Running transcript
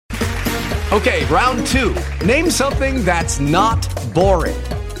Okay, round two. Name something that's not boring.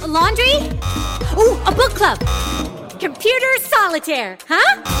 A laundry? Ooh, a book club. Computer solitaire,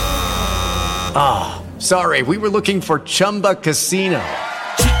 huh? Ah, sorry, we were looking for Chumba Casino.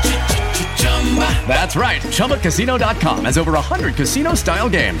 That's right, ChumbaCasino.com has over 100 casino-style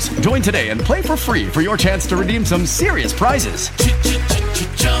games. Join today and play for free for your chance to redeem some serious prizes.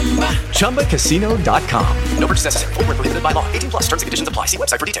 ChumbaCasino.com. No purchase necessary. Void where prohibited by law. 18 plus. Terms and conditions apply. See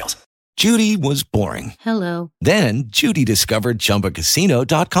website for details. Judy was boring. Hello. Then Judy discovered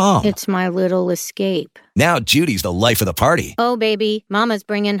ChumbaCasino.com. It's my little escape. Now Judy's the life of the party. Oh, baby, mama's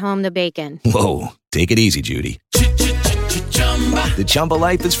bringing home the bacon. Whoa, take it easy, Judy. The Chumba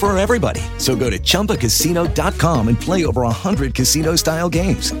life is for everybody. So go to ChumbaCasino.com and play over 100 casino-style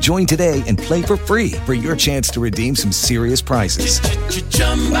games. Join today and play for free for your chance to redeem some serious prizes.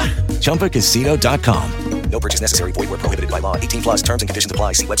 ChumbaCasino.com. No purchase necessary. Void where prohibited by law. 18 plus terms and conditions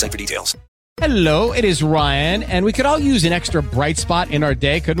apply. See website for details. Hello, it is Ryan, and we could all use an extra bright spot in our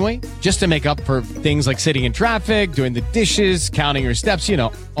day, couldn't we? Just to make up for things like sitting in traffic, doing the dishes, counting your steps, you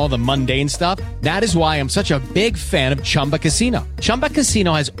know, all the mundane stuff. That is why I'm such a big fan of Chumba Casino. Chumba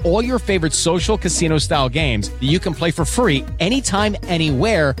Casino has all your favorite social casino-style games that you can play for free anytime,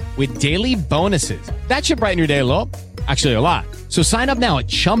 anywhere with daily bonuses. That should brighten your day a little. Actually, a lot. So sign up now at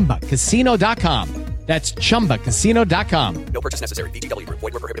ChumbaCasino.com. That's ChumbaCasino.com. No purchase necessary. VGW Group.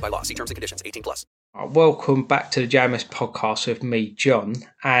 Void where prohibited by law. See terms and conditions. 18 plus. Welcome back to the JMS podcast with me, John.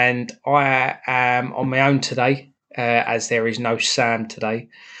 And I am on my own today, as there is no Sam today.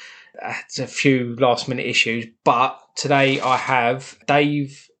 It's a few last minute issues, but today I have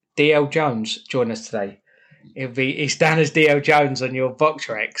Dave DL Jones join us today. It's down as DL Jones on your box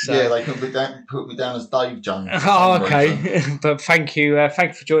rec. So. Yeah, they put me down as Dave Jones. Oh, okay. But thank you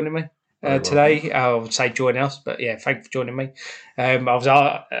for joining me. Today, I would say join us, but yeah, thank you for joining me.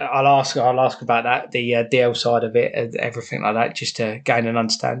 I'll ask about that, the DL side of it, and everything like that, just to gain an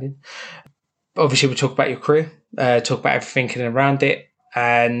understanding. Obviously, we'll talk about your career, talk about everything in and around it,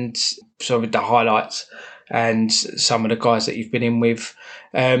 and some of the highlights and some of the guys that you've been in with.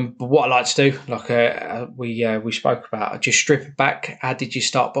 But what I like to do, like we spoke about, just strip it back. How did you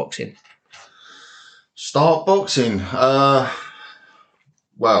start boxing? Start boxing?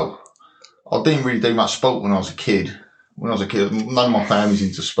 Well, I didn't really do much sport when I was a kid. None of my family's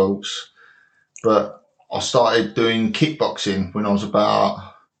into sports. But I started doing kickboxing when I was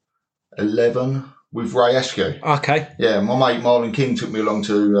about 11 with Ray Eskew. Okay. Yeah, my mate Marlon King took me along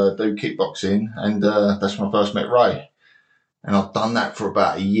to do kickboxing, and that's when I first met Ray. And I've done that for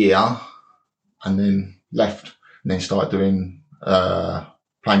about a year, and then left, and then started doing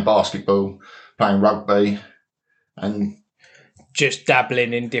playing basketball, playing rugby, and just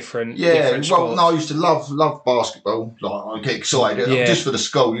dabbling in different sports. No, I used to love basketball. Like, I get excited just for the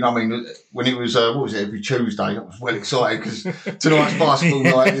school. You know what I mean? When it was every Tuesday, I was well excited because tonight's basketball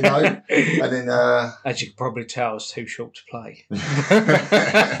night. You know, and then as you can probably tell, I was too short to play.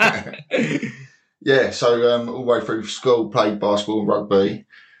 Yeah, so all the way through school, played basketball and rugby,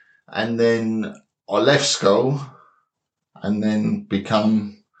 and then I left school, and then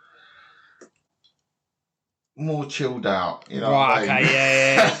become more chilled out, you know. Right, okay,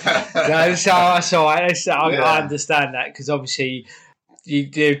 yeah. No, that's all right. I understand that, because obviously you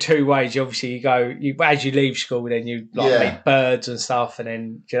do two ways. Obviously, you go as you leave school, then you meet birds and stuff, and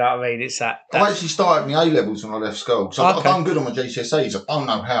then do you know what I mean? It's that. I actually started my A levels when I left school, so I've done good on my GCSEs. I don't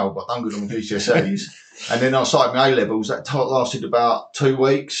know how, but I've done good on my GCSEs. And then I started my A levels. That lasted about 2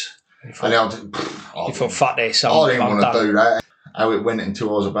 weeks. You thought, fuck this. I didn't want to do that. How it went until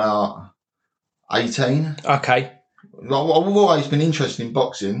I was about 18. Okay. I've always been interested in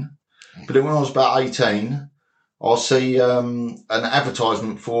boxing, but then when I was about 18, I see an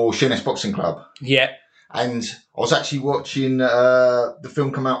advertisement for Sheerness Boxing Club. Yeah. And I was actually watching the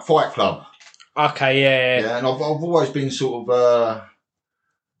film come out, Fight Club. Okay, yeah. And I've always been sort of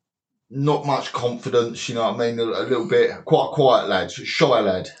not much confidence, you know what I mean? A little bit, quite a quiet lad, shy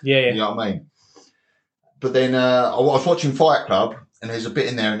lad. Yeah. You know what I mean? But then I was watching Fight Club, and there's a bit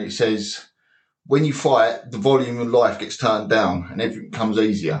in there, and it says, when you fight, the volume of life gets turned down and everything becomes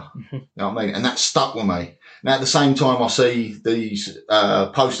easier. Mm-hmm. You know what I mean? And that stuck with me. Now, at the same time, I see these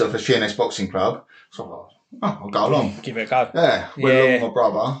poster for Sheerness Boxing Club. So I thought, I'll go along. Give it a go. Yeah. Went along with my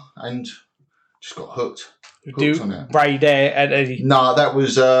brother and just got hooked. On it. Ray there at Eddie? No, that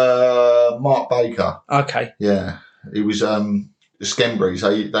was Mark Baker. Okay. Yeah. It was the Skembries.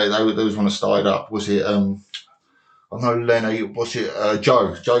 They was one that started up. Was it... I know Lenny, what's it?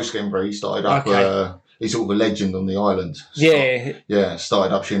 Joe Skembry started up. Okay. He's sort of a legend on the island.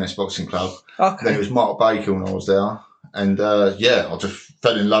 Started up Sheerness Boxing Club. Okay. Then it was Mark Baker when I was there, and I just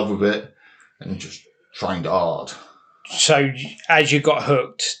fell in love with it. and just trained hard. So as you got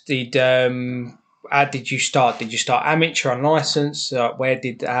hooked, how did you start? Did you start amateur on licence? How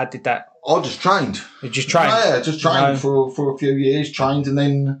did that? I just trained. You just trained? Yeah, just trained for a few years, trained, and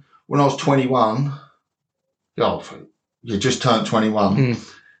then when I was 21, you just turned 21,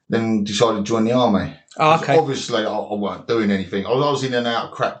 then decided to join the army. Oh, okay. Obviously, I weren't doing anything. I was in and out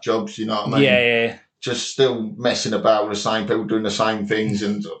of crap jobs, you know what I mean? Yeah. Just still messing about with the same people, doing the same things,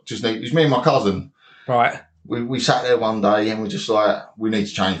 and it was me and my cousin. Right. We sat there one day and we're just like, we need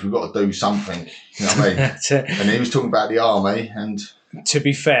to change. We've got to do something. You know what I mean? And he was talking about the army. And to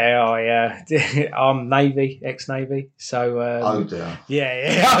be fair, I'm Navy, ex-Navy. So oh dear.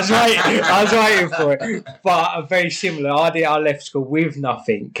 Yeah. I was waiting for it. But very similar. I left school with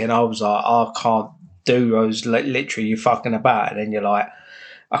nothing, and I was like, I can't do. I was literally you fucking about, and then you're like,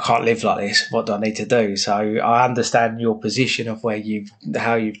 I can't live like this. What do I need to do? So I understand your position of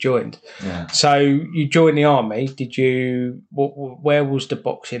how you've joined. Yeah. So you joined the army. Did you? Where was the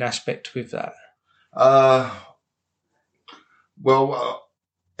boxing aspect with that?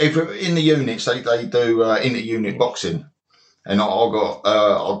 If in the units they do inter-unit boxing, and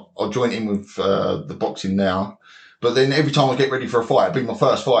I joined in with the boxing now. But then every time I get ready for a fight, it'd be my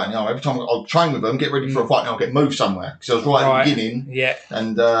first fight. And, every time I'll train with them, get ready for a fight, and I'll get moved somewhere because I was right at the beginning. Yeah.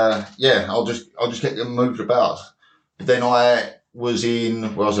 And I'll just get them moved about. But then I was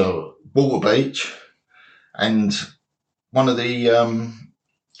in Water Beach, and one of the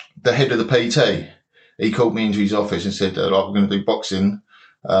head of the PT, he called me into his office and said, we're going to do boxing.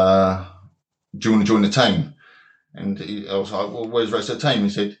 Do you want to join the team? And I was like, well, where's the rest of the team? He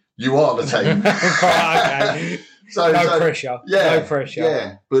said, you are the team. Okay. No pressure. Yeah, no pressure.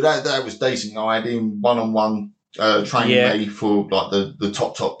 Yeah, but that was decent. I had him one-on-one training me for like the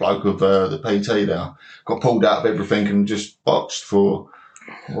top bloke of the PT there. Got pulled out of everything and just boxed for,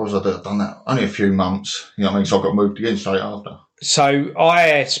 what was I done that? Only a few months. You know what I mean? So I got moved again straight after. So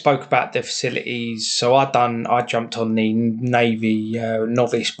I spoke about the facilities. So I jumped on the Navy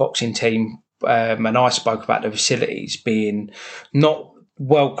novice boxing team, and I spoke about the facilities being not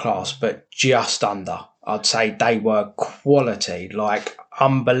world class, but just under. I'd say they were quality, like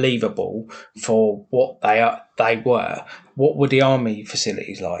unbelievable for what they were. What were the army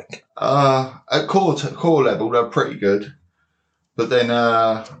facilities like? At core level, they're pretty good. But then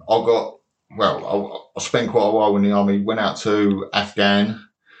I spent quite a while in the army, went out to Afghan.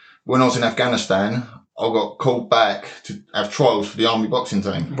 When I was in Afghanistan, I got called back to have trials for the army boxing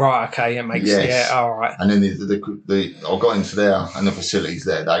team. Right, okay, it makes sense. Yeah, all right. And then I got into there, and the facilities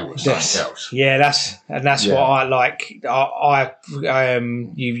there, they were something else. Yeah, that's what I like.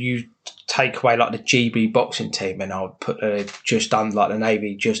 You take away like the GB boxing team, and I would put just under, like the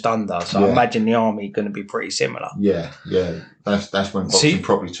Navy just under. So I imagine the army going to be pretty similar. Yeah. That's when boxing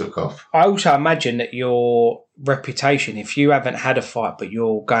probably took off. I also imagine that your reputation, if you haven't had a fight but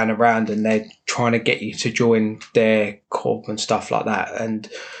you're going around and they're trying to get you to join their corps and stuff like that, and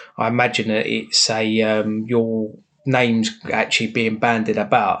I imagine that it's your name's actually being bandied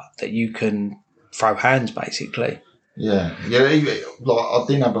about, that you can throw hands basically. Yeah. I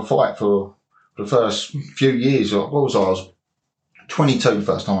didn't have a fight for the first few years. What was I? I was 22 the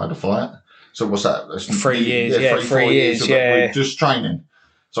first time I had a fight. So what's that? That's 3 years. Yeah, 4 years. Yeah, just training.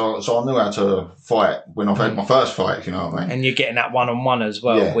 So I knew how to fight when I've had my first fight, if you know what I mean. And you're getting that one-on-one as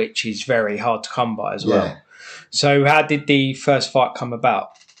well, which is very hard to come by as well. So how did the first fight come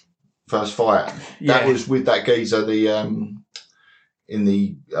about? First fight? That was with that geezer, the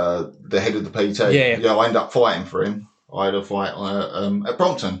head of the PT. Yeah, I ended up fighting for him. I had a fight at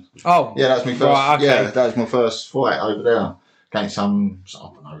Brompton. Oh. Yeah, that's my first. Right, okay. Yeah, that was my first fight over there. Against I don't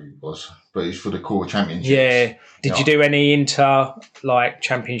know who it was, but it's for the core championships. Yeah. Did you do any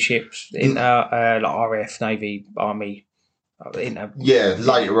championships in like RAF, Navy, Army? Yeah,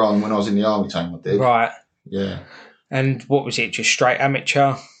 later on when I was in the army team, I did. Right. Yeah. And what was it? Just straight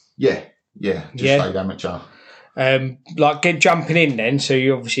amateur? Yeah. Straight amateur. Jumping in then. So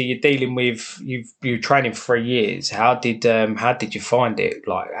you're dealing with you're training for 3 years. How did you find it?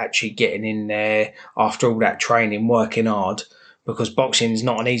 Like actually getting in there after all that training, working hard, because boxing is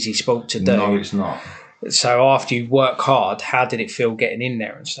not an easy sport to do. No, it's not. So after you work hard, how did it feel getting in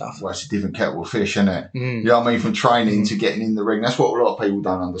there and stuff? Well, it's a different kettle of fish, isn't it? You know what I mean? From training to getting in the ring. That's what a lot of people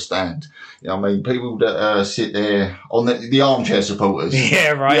don't understand. You know what I mean? People that sit there on the armchair supporters.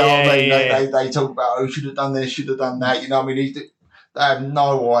 Yeah, right. You know what I mean? They talk about, should have done this, should have done that. You know what I mean? They have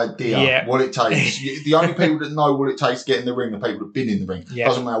no idea what it takes. The only people that know what it takes to get in the ring are people that've been in the ring. Yeah.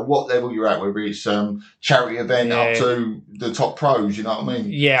 Doesn't matter what level you're at, whether it's charity event up to the top pros, you know what I mean?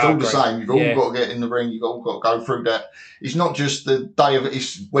 Yeah, it's all the same. You've all got to get in the ring. You've all got to go through that. It's not just the day of it,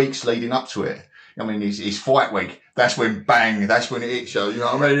 it's weeks leading up to it. I mean, it's fight week. That's when bang, that's when it hits you. You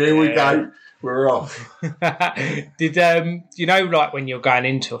know what I mean? Here we go. We're off. Did you know, like when you're going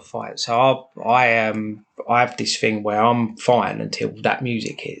into a fight? So I have this thing where I'm fine until that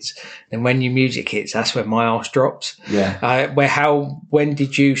music hits, and when your music hits, that's when my arse drops. Yeah. When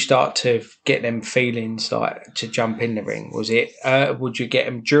did you start to get them feelings like to jump in the ring? Was it would you get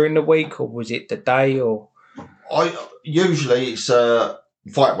them during the week, or was it the day? Or usually it's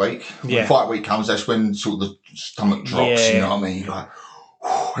fight week. When fight week comes, that's when sort of the stomach drops. You know what I mean? You're like,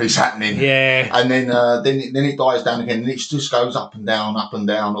 it's happening. Yeah. And then it dies down again, and it just goes up and down,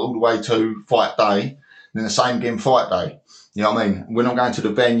 all the way to fight day. And then the same again, fight day. You know what I mean? When I'm going to the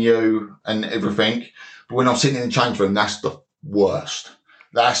venue and everything, but when I'm sitting in the change room, that's the worst.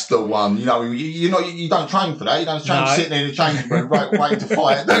 That's the one. You know, you don't train for that. You don't train sitting in the changing room waiting to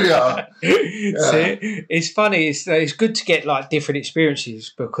fight, do you? See, it's funny. It's good to get like different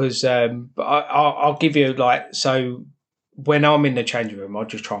experiences because I'll give you like so. When I'm in the changing room, I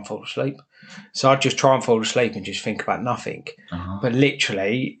just try and fall asleep. So I just try and fall asleep and just think about nothing. But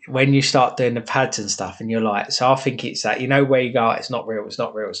literally, when you start doing the pads and stuff, and you're like, so I think it's that, you know, where you go, it's not real, it's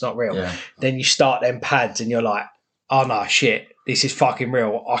not real, it's not real. Yeah. Then you start them pads and you're like, oh no, shit, this is fucking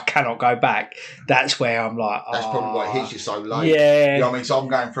real. I cannot go back. That's where I'm like, that's probably why it hits you so late. Yeah. You know what I mean? So I'm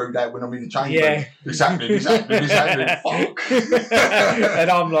going through that when I'm in the changing room. It's happening. Fuck.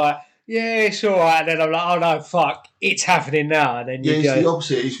 And I'm like, yeah, it's all right. And then I'm like, oh no, fuck, it's happening now. And then it's the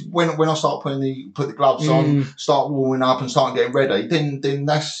opposite. It's when I start put the gloves on, start warming up and start getting ready. Then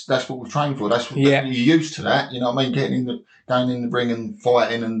that's what we train for. That's what you're used to that. You know what I mean? Going in the ring and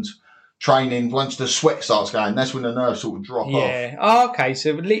fighting and training. Once the sweat starts going, that's when the nerves sort of drop off. Yeah. Oh, okay.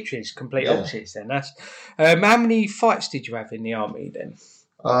 So literally, it's complete opposites then. That's how many fights did you have in the army then?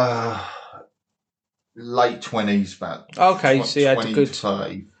 Late 20s, about. Okay, so you had a good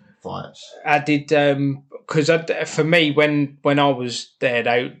 30 fights. I did because for me when I was there,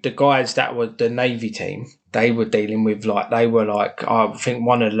 the guys that were the Navy team, they were dealing with I think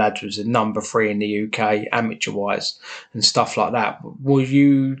one of the lads was a number 3 in the UK amateur wise and stuff like that. Were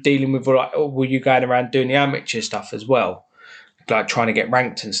you dealing with were you going around doing the amateur stuff as well, like trying to get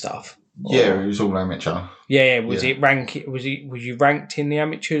ranked and stuff? Yeah, it was all amateur. Yeah, was it rank? Was you ranked in the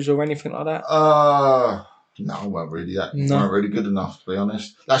amateurs or anything like that? No, I weren't really weren't really good enough, to be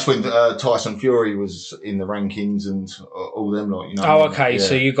honest. That's when Tyson Fury was in the rankings and all them lot, you know. Oh, okay. Yeah.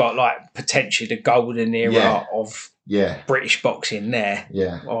 So you got like potentially the golden era of British boxing there.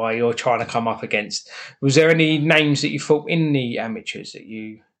 Yeah. Or you're trying to come up against. Was there any names that you fought in the amateurs that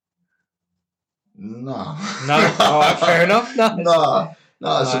you? No. No. All right, fair enough. No,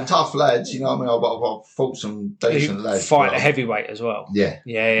 some tough lads, you know what I mean? I've fought some decent lads. Fight a heavyweight as well. Yeah.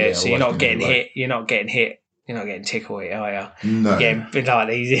 So you're not getting hit. You're not getting hit. You're not getting tickled, are you? No. Getting like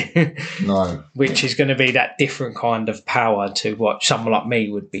easy. No. Which is going to be that different kind of power to what someone like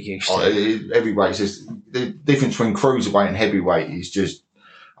me would be used to. Heavyweight, the difference between cruiserweight and heavyweight is just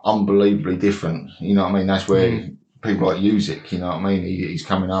unbelievably different. You know what I mean? That's where people like Usyk, you know what I mean? He's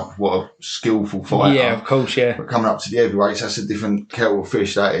coming up, what a skillful fighter. Yeah, of course, yeah. But coming up to the heavyweights, that's a different kettle of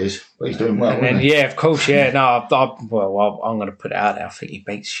fish, that is. But he's doing well, isn't he? Yeah, of course, yeah. No, I'm going to put it out there. I think he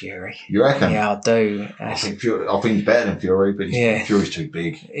beats Fury. You reckon? Yeah, I do. I think he's better than Fury, but Fury's too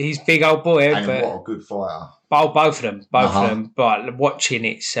big. He's a big old boy, and what a good fighter. Oh, both of them. But watching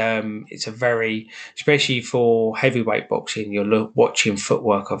it's a very, especially for heavyweight boxing, you're watching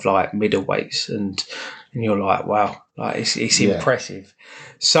footwork of like middleweights and you're like, wow, like it's impressive.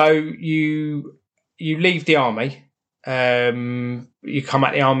 So you leave the army. You come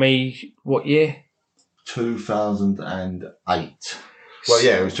out the army what year? 2008. Well,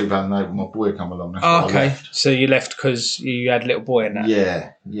 yeah, it was 2008 when my boy came along. That's why I left. So you left because you had a little boy in that?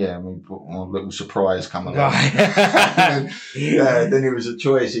 Yeah. I mean, my little surprise come along. Then it was a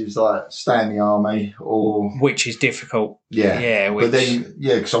choice. It was like, stay in the army or... Which is difficult. Yeah. But then,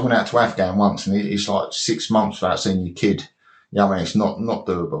 because I went out to Afghan once and it's like 6 months without seeing your kid. Yeah, I mean, it's not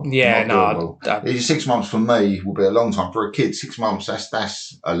doable. Yeah, It's 6 months for me will be a long time. For a kid, 6 months,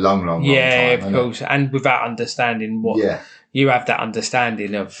 that's a long time. Yeah, of course. And without understanding what... Yeah. You have that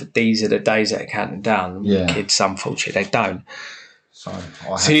understanding of these are the days that are counting down. Yeah. Kids, unfortunately, they don't. So I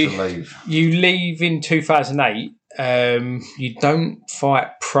had to leave. You leave in 2008. You don't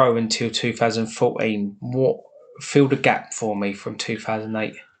fight pro until 2014. Fill the gap for me from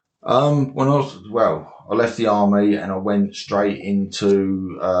 2008. I left the army and I went straight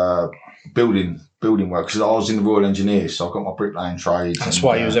into building work because I was in the Royal Engineers, so I got my bricklaying trade. That's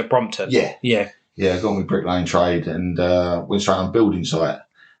why you was at Brompton. Yeah, yeah. I got my bricklaying trade and went straight on building site,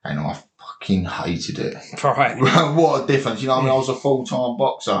 and I fucking hated it. Right. What a difference, you know what I mean? I was a full-time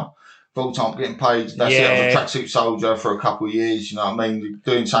boxer, full-time getting paid. That's it. I was a tracksuit soldier for a couple of years, you know what I mean?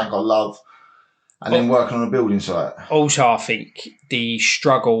 Doing something I love, and then working on a building site. Also, I think the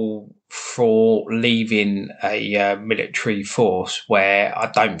struggle for leaving a military force, where I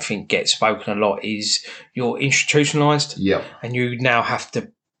don't think gets spoken a lot, is you're institutionalised. Yep. And you now have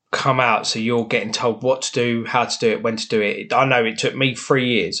to come out, so you're getting told what to do, how to do it, when to do it. I know it took me 3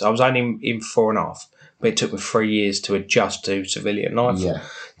 years. I was only in 4.5, but it took me 3 years to adjust to civilian life. Yeah.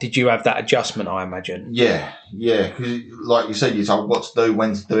 Did you have that adjustment, I imagine? Yeah, because like you said, you're told what to do,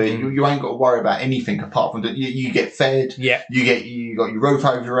 when to do it. You ain't got to worry about anything apart from you get fed. Yeah. You got your roof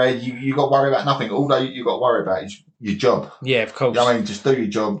over your head. You got to worry about nothing. All you got to worry about is your job. Yeah, of course. You know what I mean? Just do your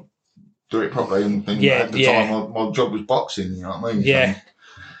job, do it properly. And at the time, my job was boxing. You know what I mean? Yeah.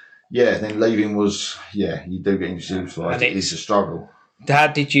 So, then leaving was, you do get institutionalised. It is a struggle.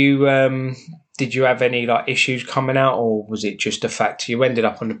 Dad, did you have any like issues coming out, or was it just a fact you ended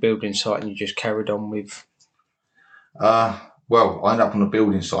up on the building site and you just carried on with? Well, I ended up on a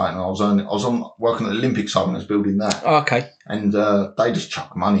building site and I was on working at the Olympic site when I was building that. Oh, okay. And they just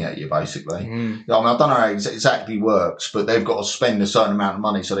chuck money at you, basically. You know, I mean, I don't know how it exactly works, but they've got to spend a certain amount of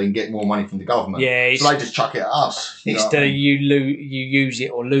money so they can get more money from the government. Yeah. So they just chuck it at us. It's the you use it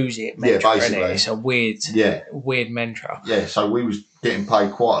or lose it mantra. Yeah, basically. It's a weird mantra. Yeah, so we was getting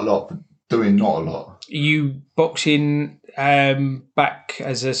paid quite a lot for doing not a lot. Are you boxing back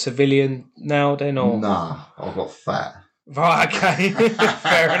as a civilian now then, or? Nah, I got fat. Right, okay.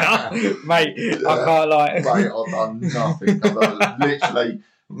 Fair enough. Mate, I can't lie. Mate, I've done nothing. Literally,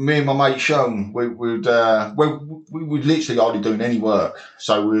 me and my mate Sean, we would literally hardly doing any work.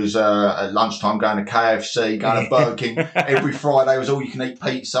 So we was at lunchtime going to KFC, going to Burger King. Every Friday was all you can eat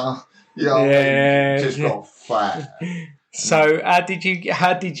pizza. You know what I mean? Just got fat. So how did you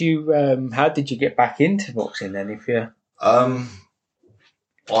get back into boxing then? If you I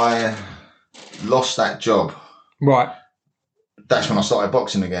lost that job. Right. That's when I started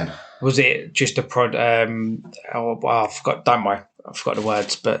boxing again. Was it just a prod? I forgot. Don't worry, I forgot the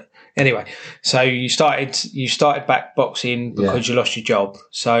words. But anyway, so you started back boxing because you lost your job.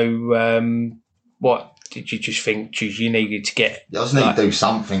 So what did you just think you needed to get? I just need to do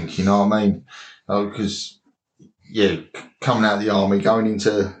something. You know what I mean? Because coming out of the army, going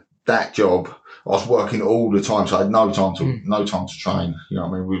into that job, I was working all the time, so I had no time to train. You know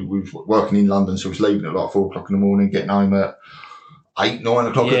what I mean? We were working in London, so I was leaving at like 4 o'clock in the morning, getting home at 8, 9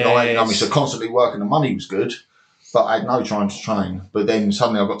 o'clock at night. You know what I mean? So constantly working. The money was good, but I had no time to train. But then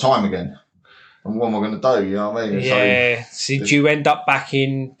suddenly I got time again. And what am I going to do? You know what I mean? Yeah. So did you end up back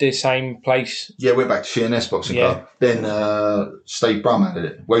in the same place? Yeah, went back to CNS Boxing Club. Then Steve Brum had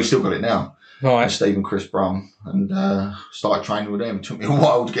it. Well, he's still got it now. Right. And Steve and Chris Brum, and started training with them. It took me a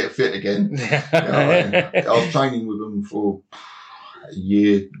while to get fit again. You know what I mean? I was training with them for a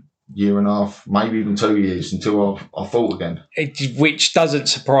year and a half, maybe even 2 years until I fought again. Which doesn't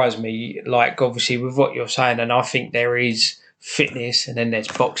surprise me, like obviously with what you're saying, and I think there is fitness and then there's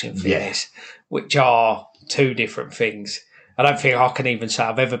boxing fitness, which are two different things. I don't think I can even say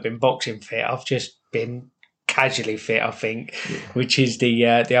I've ever been boxing fit. I've just been casually fit, I think, which is the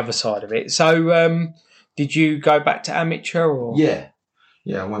other side of it. So did you go back to amateur or? Yeah,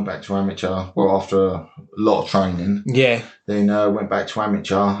 I went back to amateur. Well, after a lot of training. Yeah. Then went back to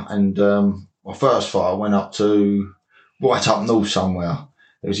amateur, and my first fight I went up to right up north somewhere.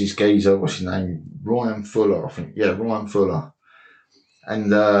 There was this geezer, what's his name? Ryan Fuller, I think. Yeah, Ryan Fuller.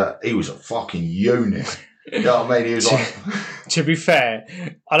 And he was a fucking unit. You know what I mean? He was like... To be fair,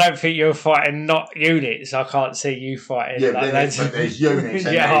 I don't think you're fighting not units. I can't see you fighting. Yeah, like but there's units.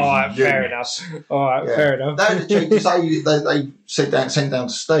 Yeah, all right, fair enough. All right, fair enough. They sent down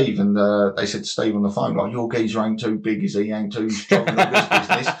to Steve, and they said to Steve on the phone, like, your geezer ain't too big, is he? Ain't too strong in this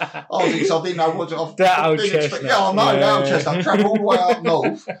business. I didn't know what to... That old chestnut. Yeah, I know, that old chestnut. I travelled all the way up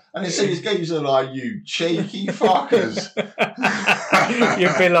north, and they see this geezer like, you cheeky fuckers.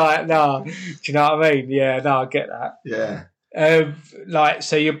 You'd be like, no. Do you know what I mean? Yeah, no, I get that. Yeah.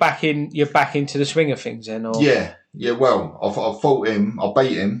 So you're back into the swing of things then, or? Yeah. Well, I fought him, I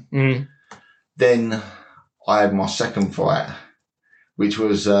beat him. Then I had my second fight, which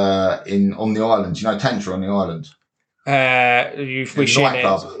was on the island. You know, Tantra on the island. Nightclub. It's a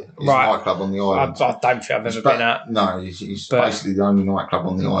nightclub on the island. I don't think I've ever been at. No, it's basically the only nightclub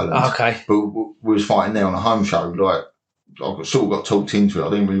on the island. Okay. But we was fighting there on a home show, like I sort of got talked into it. I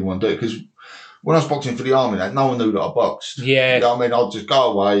didn't really want to do it because when I was boxing for the army, no one knew that I boxed. Yeah. You know what I mean? I'd just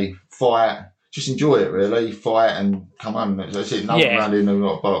go away, fight, just enjoy it really, fight and come home. That's it. No one around here knew that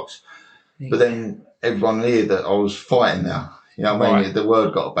I boxed. But then everyone knew that I was fighting now. You know what I mean? The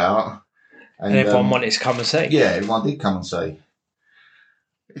word got about. And everyone wanted to come and see. Yeah, everyone did come and see.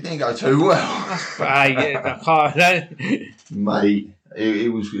 It didn't go too well. Mate,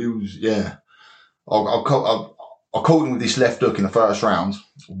 it was, yeah. I caught him with this left hook in the first round,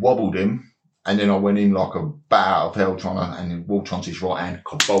 wobbled him, and then I went in like a bat out of hell and then walked onto his right hand,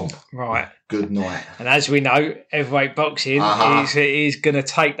 kaboom. Right. Good night. And as we know, heavyweight boxing is going to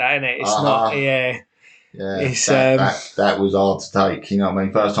take that, isn't it? It's not, yeah. It's, that was hard to take, you know what I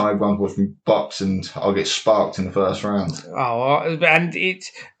mean? First time everyone's watched me box and I get sparked in the first round. And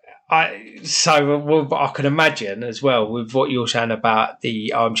I can imagine as well with what you're saying about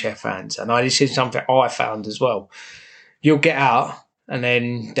the armchair fans, and this is something I found as well. You'll get out and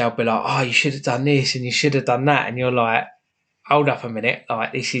then they'll be like, "Oh, you should have done this and you should have done that," and you're like, "Hold up a minute,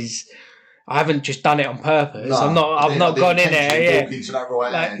 like this is." I haven't just done it on purpose. No, I've not gone in there. Yeah, into that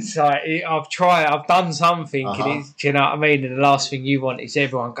right hand. It's like I've tried. I've done something. And do you know what I mean? And the last thing you want is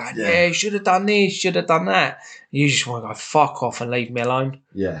everyone going, "Yeah, you should have done this. Should have done that." You just want to go fuck off and leave me alone.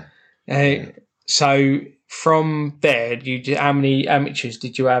 Yeah. So from there, how many amateurs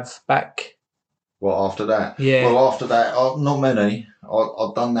did you have back? Well, after that? Yeah. Well, after that, not many.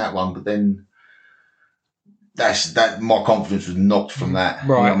 I've done that one, but then my confidence was knocked from that. Right. You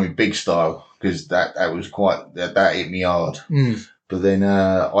know what I mean? Big style, because that was quite, that hit me hard. But then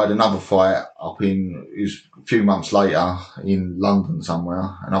I had another fight it was a few months later in London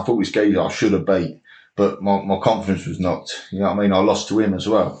somewhere, and I thought this geezer I should have beat, but my confidence was knocked. You know what I mean? I lost to him as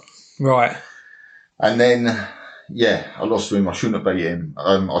well. Right. And then, I lost to him. I shouldn't have beat him.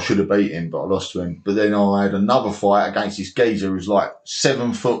 I should have beat him, but I lost to him. But then I had another fight against this geezer who was like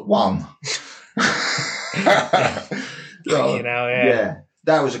 7'1". Yeah.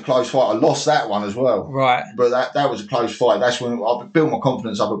 That was a close fight. I lost that one as well. Right. But that was a close fight. That's when I built my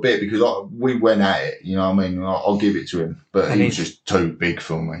confidence up a bit because we went at it. You know what I mean? I'll give it to him. But he was just too big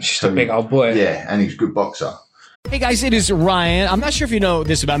for me. Just a big old boy. Yeah, and he's a good boxer. Hey guys, it is Ryan. I'm not sure if you know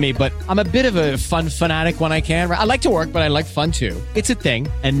this about me, but I'm a bit of a fun fanatic when I can. I like to work, but I like fun too. It's a thing.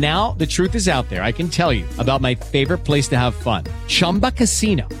 And now the truth is out there. I can tell you about my favorite place to have fun. Chumba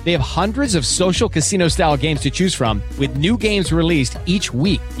Casino. They have hundreds of social casino style games to choose from with new games released each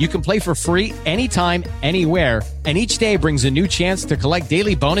week. You can play for free anytime, anywhere. And each day brings a new chance to collect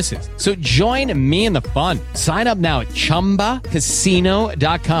daily bonuses. So join me in the fun. Sign up now at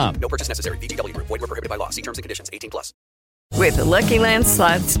ChumbaCasino.com. No purchase necessary. VGW Group. Void where prohibited by law. See terms and conditions. 18+. With the Lucky Land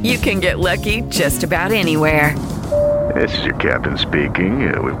Slots, you can get lucky just about anywhere. This is your captain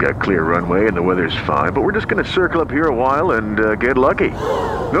speaking. We've got clear runway and the weather's fine, but we're just going to circle up here a while and get lucky.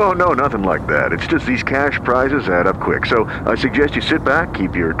 No, nothing like that. It's just these cash prizes add up quick. So I suggest you sit back,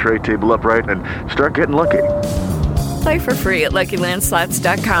 keep your tray table upright, and start getting lucky. Play for free at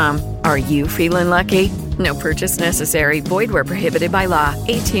LuckyLandSlots.com. Are you feeling lucky? No purchase necessary. Void where prohibited by law.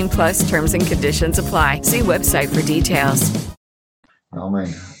 18+ terms and conditions apply. See website for details. You know what I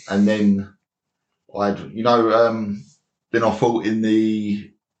mean? And then then I fought in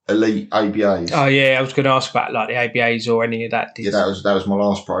the elite ABAs. Oh yeah, I was going to ask about like the ABAs or any of that. Yeah, that was my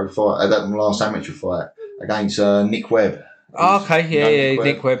last pro fight. That was my last amateur fight against Nick Webb. Oh, okay,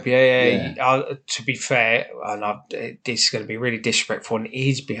 Nick Webb, yeah. To be fair, and this is going to be really disrespectful on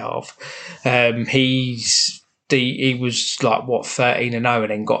his behalf. He was like 13-0, and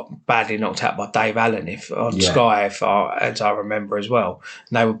then got badly knocked out by Dave Allen on Sky, as I remember as well.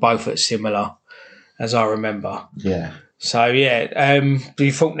 And they were both at similar, as I remember. Yeah. So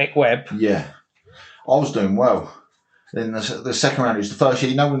you fought Nick Webb? Yeah, I was doing well. Then the second round was the first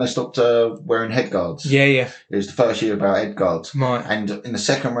year. You know when they stopped wearing head guards? Yeah. It was the first year about head guards. Right. And in the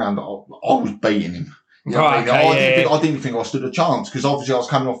second round, I was beating him. You know I didn't think I stood a chance because obviously I was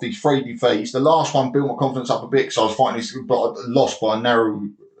coming off these 3 defeats. The last one built my confidence up a bit because I was fighting this, but I lost by a narrow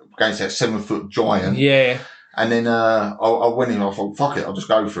against that 7-foot giant. Yeah. And then I went in. I thought, fuck it, I'll just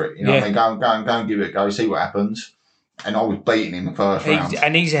go for it. You know what I mean? Go and give it a go. See what happens. And I was beating him the first round.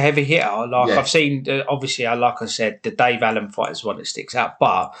 And he's a heavy hitter. I've seen, obviously, like I said, the Dave Allen fight is one that sticks out.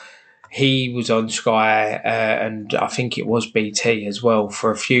 But he was on Sky and I think it was BT as well for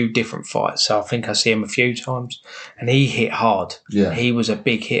a few different fights. So I think I see him a few times. And he hit hard. Yeah. He was a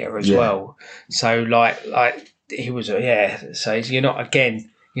big hitter as well. So, he was, So you're not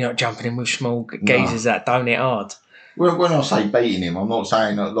jumping in with small geezers that don't hit hard. When I say beating him, I'm not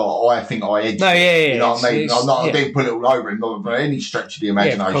saying that I think I edged him. You know what I mean? I didn't put it all over him, not by any stretch of the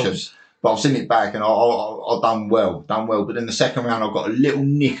imagination. But I've seen it back and I done well. But in the second round, I got a little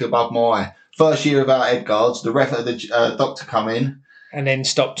nick above my eye. First year without head guards, the doctor come in. And then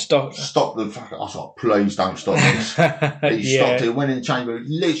stopped the fuck. I was like, please don't stop this. He stopped it, went in the chamber,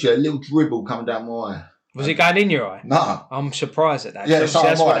 literally a little dribble coming down my eye. Was it going in your eye? No. I'm surprised at that. Yeah, so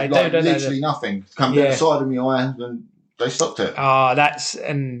that's what they do, don't literally they? nothing. Come down the side of my eye and they stopped it. Oh, that's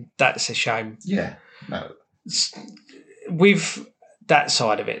a shame. Yeah. No. With that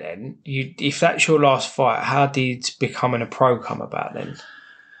side of it then, if that's your last fight, how did becoming a pro come about then?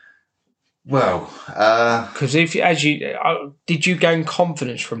 Well, because did you gain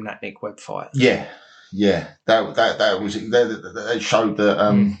confidence from that Nick Webb fight? Yeah. That was that showed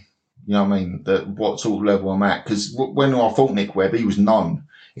that you know what I mean, that what sort of level I'm at. Because when I fought Nick Webb, he was known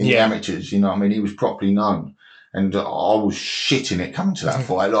in the amateurs. You know what I mean, he was properly known, and I was shitting it coming to that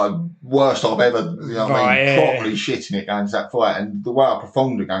fight, like worst I've ever, you know what I mean, properly shitting it going to that fight. And the way I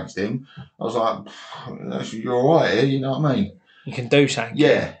performed against him, I was like, you're all right here, you know what I mean. You can do something.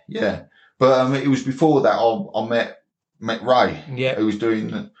 Yeah. But it was before that I met Ray, who was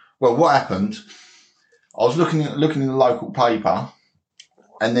doing... Well, what happened, I was looking in the local paper,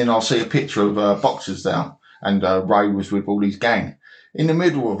 and then I'll see a picture of boxers there, and Ray was with all his gang. In the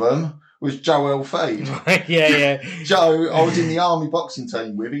middle of them was Joe Elfade. Yeah. Joe, I was in the army boxing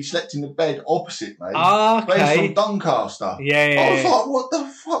team with. He slept in the bed opposite me. Oh, okay. But he's from Doncaster. Yeah. I was like, what the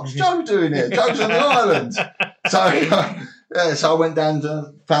fuck's Joe doing here? Joe's on the island. So I went down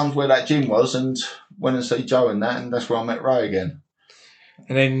to found where that gym was and went and see Joe and that's where I met Ray again.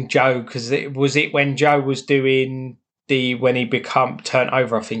 And then Joe, because was it when Joe was doing when he turned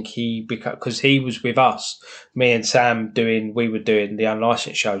over, I think because he was with us, me and Sam we were doing the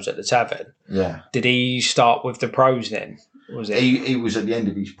unlicensed shows at the tavern. Yeah. Did he start with the pros then? Was it? He was at the end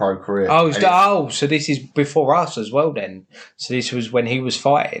of his pro career. So this is before us as well then. So this was when he was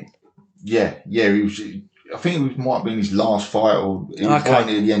fighting. Yeah, he was. I think it might have been his last fight, or he was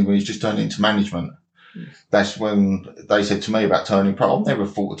fighting at the end when he's just turned into management. That's when they said to me about turning pro. I've never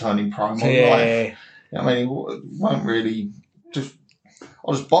thought of turning pro in my life. I mean, it wasn't really just.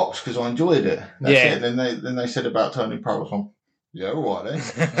 I just boxed because I enjoyed it. That's it. Then they said about turning pro. I was like, yeah, all right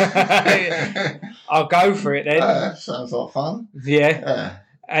then. I'll go for it then. Sounds like fun. Yeah.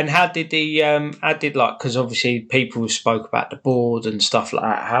 And how did because obviously people spoke about the board and stuff like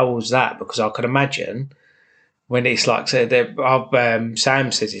that. How was that? Because I could imagine when it's like, Sam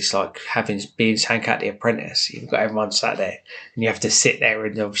says it's like being sank at The Apprentice. You've got everyone sat there and you have to sit there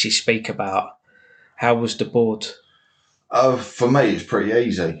and obviously speak about how was the board? For me, it's pretty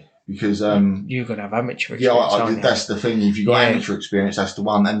easy because you're going to have amateur experience. Yeah, that's the thing. If you've got amateur experience, that's the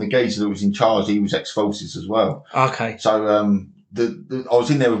one. And the geezer that was in charge, he was ex-forces as well. Okay. So I was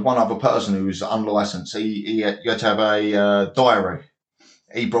in there with one other person who was unlicensed. You had to have a diary.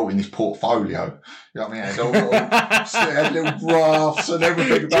 He brought in his portfolio. You know what I mean? Had little graphs and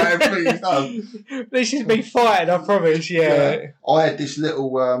everything about everything he's done. This is me fighting, I promise. Yeah. I had this little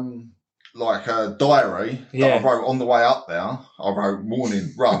diary that I wrote on the way up there. I wrote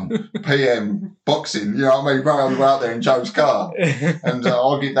morning run, PM boxing. You know what I mean? Right on the way out there in Joe's car, and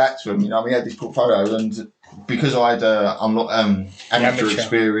I'll give that to him. You know, he had this portfolio, and because I had amateur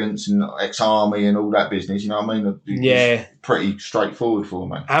experience and ex-army and all that business, you know what I mean? It was pretty straightforward for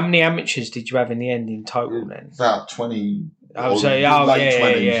me. How many amateurs did you have in the end in total then? About 20. Oh, so late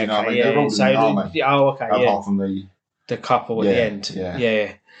 20s, you know what I mean? They're all in the army. Apart from the couple at the end.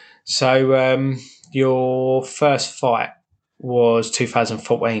 Yeah. So your first fight was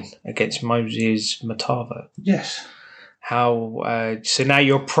 2014 against Moses Matavo. Yes. How? So now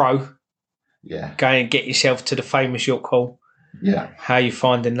you're a pro. Yeah. Go and get yourself to the famous York Hall. Yeah. How are you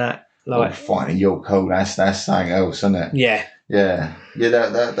finding that? Fighting York Hall, that's something else, isn't it? Yeah. Yeah.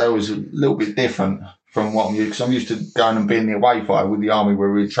 That was a little bit different from what I'm used to. Because I'm used to going and being the away fighter with the army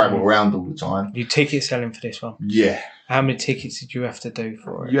where we travel around all the time. You ticket selling for this one? Yeah. How many tickets did you have to do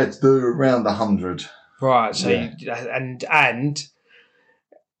for it? You had to do around 100. Right. So and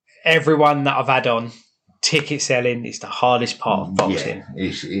everyone that I've had on, ticket selling is the hardest part of boxing.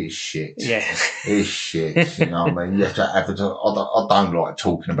 Yeah, it's shit. Yeah. It's shit. You know what I mean? You have to advertise. I don't like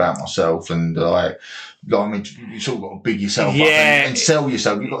talking about myself and you sort of got to big yourself up and sell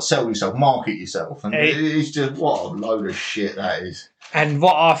yourself. You've got to sell yourself, market yourself. And it's just, what a load of shit that is. And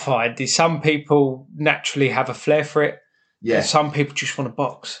what I find is some people naturally have a flair for it. Yeah. Some people just want to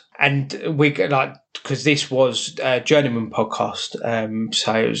box. And we get because this was a journeyman podcast,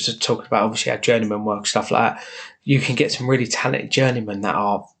 so it was just talking about obviously how journeyman work, stuff like that. You can get some really talented journeymen that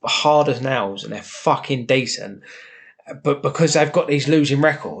are hard as nails and they're fucking decent. But because they've got these losing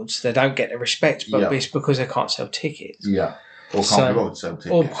records, they don't get the respect. But it's because they can't sell tickets. Yeah. Or can't be bothered to sell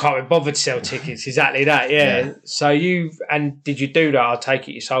tickets. Or can't be bothered to sell tickets, exactly that, yeah. So did you do that? I take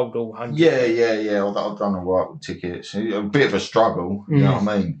it you sold all 100? Yeah. I've done all right with tickets. A bit of a struggle, you know what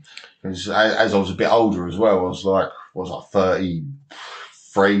I mean? Because as I was a bit older as well, I was like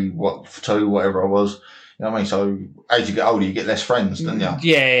 33, 2, whatever I was. You know what I mean? So as you get older, you get less friends, don't you?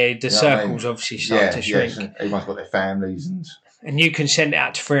 Yeah, the circles obviously start to shrink. Yeah, everyone's got their families. And you can send it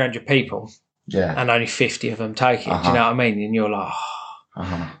out to 300 people. Yeah. And only 50 of them take it. Do you know what I mean? And you're like,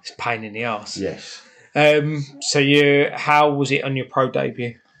 it's a pain in the arse. Yes. So how was it on your pro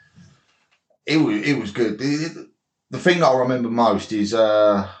debut? It was good. The thing that I remember most is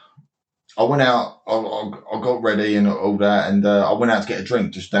I went out. I got ready and all that, and I went out to get a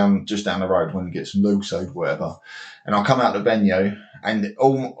drink just down the road. Went to get some Lucid, whatever. And I come out the venue, and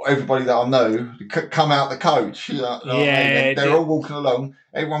everybody that I know come out the coach. You know what I mean? They're all walking along.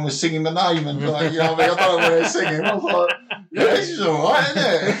 Everyone was singing my name, and like, you know what I mean? I don't know what they're singing. I was like, this is all right, isn't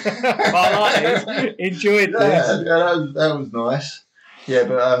it? I like it. Enjoyed this. Yeah, that was nice. Yeah,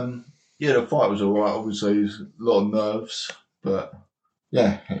 but the fight was all right. Obviously, it was a lot of nerves, but.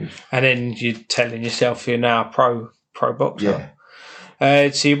 Yeah. And then you're telling yourself you're now a pro boxer. Yeah.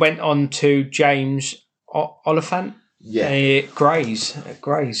 So you went on to James Oliphant? Yeah. Grays.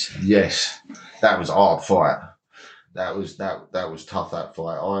 Yes. That was a hard fight. That was tough, that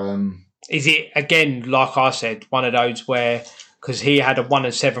fight. Is it, again, like I said, one of those where, because he had a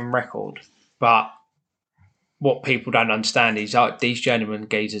 1-7 record, but what people don't understand is these journeyman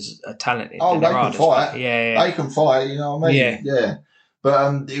geezers are talented. Oh, they can fight. Yeah. They can fight, you know what I mean? Yeah.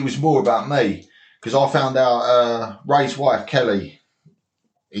 But it was more about me, because I found out Ray's wife, Kelly,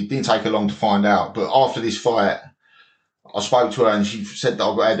 it didn't take her long to find out, but after this fight, I spoke to her and she said that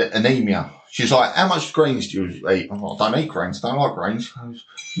I had anemia. She's like, how much greens do you eat? I'm like, I don't eat greens, don't like greens.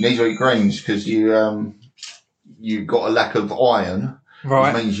 You need to eat greens because you've got a lack of iron,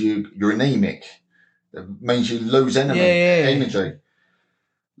 which means you're anemic. It means you lose energy.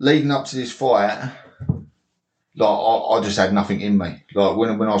 Leading up to this fight, like I just had nothing in me. Like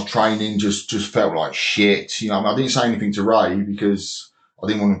when I was training, just felt like shit. You know, I didn't say anything to Ray because I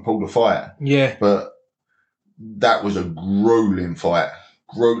didn't want to pull the fight. Yeah. But that was a grueling fight.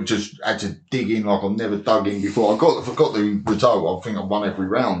 Just had to dig in like I've never dug in before. I forgot the result. I think I won every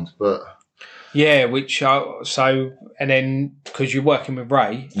round, but yeah. And then because you're working with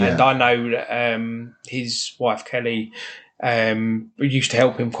Ray, and I know that his wife Kelly. Used to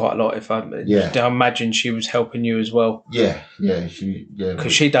help him quite a lot. I imagine she was helping you as well.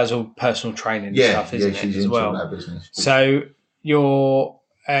 Because she does all personal training and stuff, isn't she's it, as into well? That business. So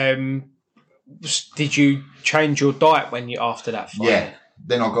did you change your diet after that fight? Yeah.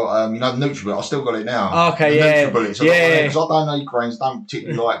 Then I got the NutriBullet. I still got it now. Okay, NutriBullet. So because I don't eat greens, don't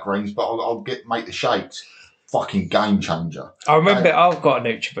particularly like greens, but I'll make the shakes. Fucking game changer. I remember I've got a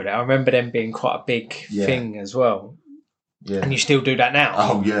NutriBullet. I remember them being quite a big thing as well. Yeah. And you still do that now?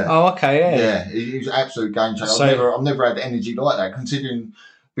 Oh, yeah. Oh, okay, yeah. Yeah, it was an absolute game changer. I've never had energy like that, considering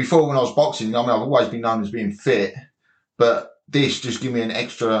before when I was boxing, I've always been known as being fit, but this just give me an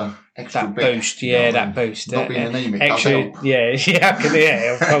extra that bit, boost, that boost. Not being anemic. Extra,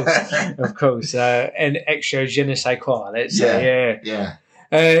 of course. And extra je ne sais quoi, let's say. Yeah.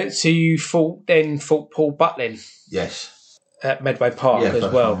 So you fought Paul Butlin? Yes. At Medway Park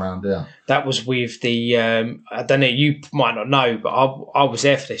as well. Round, yeah. That was with the I don't know, you might not know, but I was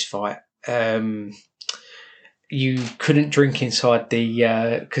there for this fight. You couldn't drink inside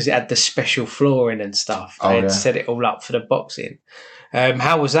the because it had the special flooring and stuff. They had set it all up for the boxing.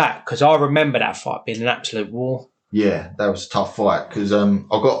 How was that? Because I remember that fight being an absolute war. Yeah, that was a tough fight because I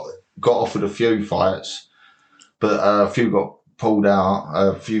got offered a few fights, but a few got pulled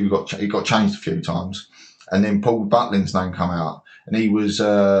out. It got changed a few times. And then Paul Butlin's name come out, and he was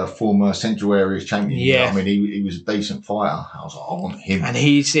former Central Areas champion. Yeah, you know I mean, he was a decent fighter. I was like, I want him. And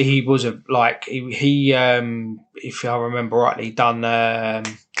he was he if I remember rightly, done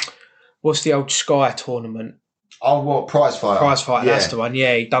what's the old Sky tournament? Oh, what Prize Fighter? Prize Fighter, that's the one.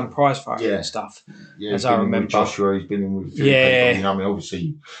 Yeah, he done Prize Fighter and stuff. Yeah, as I remember, with Joshua, he's been in with a few people. You know, I mean,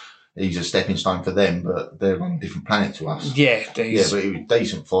 obviously. He's a stepping stone for them, but they're on a different planet to us. Yeah, but he was a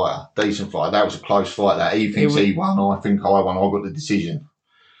decent fighter. That was a close fight. That he thinks he won. I think I won. I got the decision.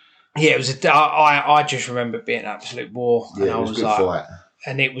 Yeah, it was. I just remember it being an absolute war. Yeah, and it was a good fight.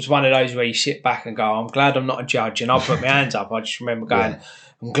 And it was one of those where you sit back and go, "I'm glad I'm not a judge." And I put my hands up. I just remember going,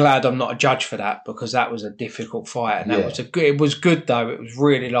 "I'm glad I'm not a judge for that," because that was a difficult fight. And that was it was good though. It was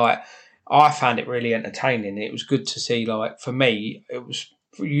really I found it really entertaining. It was good to see. For me, it was.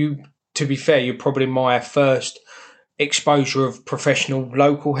 To be fair, you're probably my first exposure of professional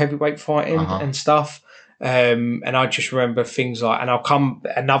local heavyweight fighting and stuff. And I just remember things like, and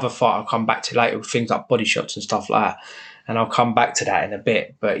another fight I'll come back to later with things like body shots and stuff like that. And I'll come back to that in a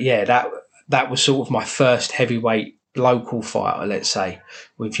bit. But yeah, that was sort of my first heavyweight local fighter, let's say,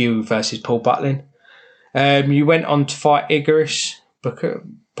 with you versus Paul Butlin. You went on to fight Igoris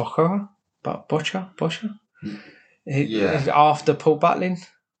Boccia? Yeah. After Paul Butlin.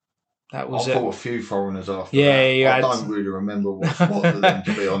 I fought a few foreigners after that. I don't really remember what of them,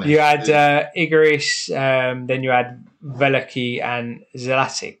 to be honest. You had Igoris, then you had Veliki and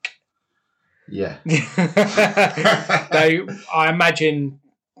Zelatic. Yeah. I imagine,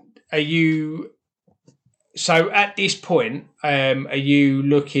 are you... So at this point, are you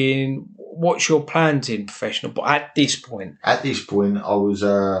looking... What's your plans in professional? But at this point... At this point, I was...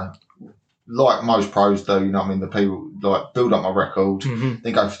 like most pros do, you know what I mean? The people like build up my record,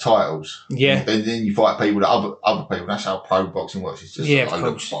 then go for titles. Yeah. Then you fight people that other people. That's how pro boxing works. It's just a load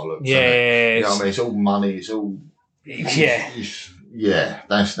of bollocks. Yeah. You know what I mean? It's all money. It's all. Yeah.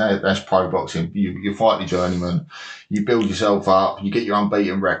 That's pro boxing. You fight the journeyman. You build yourself up. You get your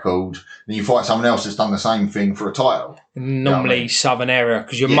unbeaten record. Then you fight someone else that's done the same thing for a title. Normally, you know what I mean? Southern area,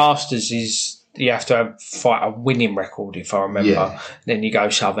 because your Masters is. You have to fight a winning record, if I remember. Yeah. Then you go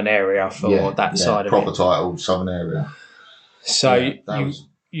Southern area for that side of proper it. title, Southern area. So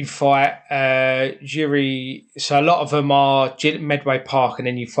you fight Jiri. So a lot of them are Medway Park, and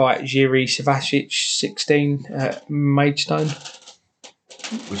then you fight Jiri Savasic 16 at Maidstone.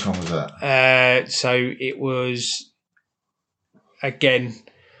 Which one was that? So it was again.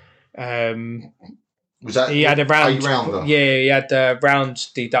 Was that he had a round? rounder? Yeah, he had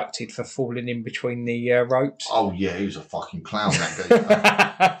rounds deducted for falling in between the ropes. Oh yeah, he was a fucking clown,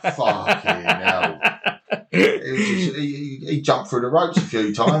 that guy. Fucking hell. He jumped through the ropes a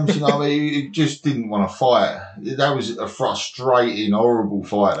few times, you know what I mean? He just didn't want to fight. That was a frustrating, horrible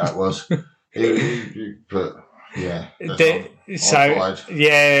fight, that was. But yeah.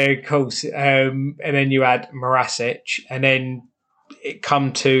 Yeah, of course. And then you had Morasic, and then it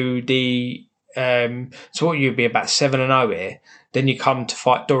come to the so what you'd be about 7-0 here. Then you come to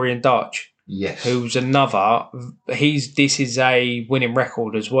fight Dorian Darch. Yes. Who's another? This is a winning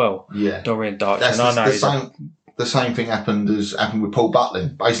record as well. Yeah. Dorian Darch. The same thing happened with Paul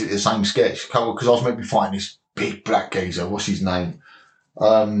Butlin. Basically the same sketch. Because I was meant to be fighting this big black geezer. What's his name?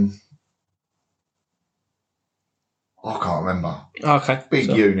 I can't remember. Okay. Big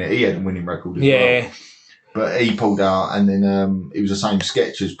unit. He had a winning record as well. But he pulled out, and then it was the same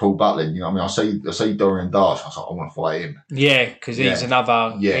sketch as Paul Butlin. You know what I mean? I see Dorian Darch. I was like, I want to fight him. Yeah, because he's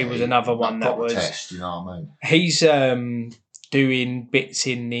another. Yeah, he was another one that was test. You know what I mean? He's doing bits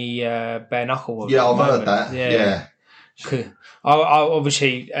in the bare knuckle. Yeah, I've heard that. Yeah. I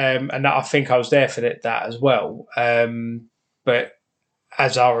obviously, and I think I was there for that as well. But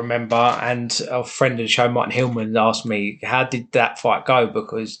as I remember, and a friend of the show, Martin Hillman, asked me, how did that fight go?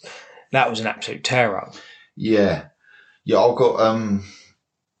 Because that was an absolute tear-up. Yeah. I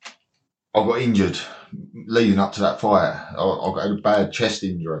got injured leading up to that fight. I had a bad chest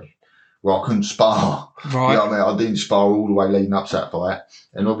injury where I couldn't spar. Right. You know what I mean? I didn't spar all the way leading up to that fight.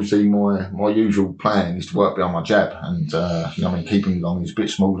 And obviously my usual plan is to work behind my jab and, you know what I mean, keep him long. He's a bit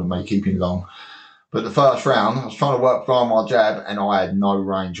smaller than me, keep him long. But the first round, I was trying to work behind my jab and I had no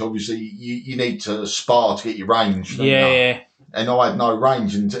range. Obviously, you need to spar to get your range. Yeah. And I had no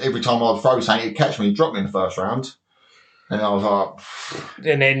range, and every time I'd throw something, he'd catch me and drop me in the first round. And I was like...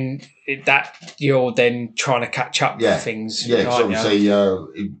 And then you're then trying to catch up with things. Yeah, because obviously, I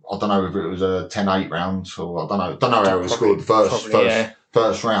don't know if it was a 10-8 round, or I don't know how it was scored the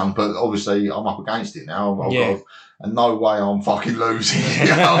first round, but obviously I'm up against it now. And no way I'm fucking losing.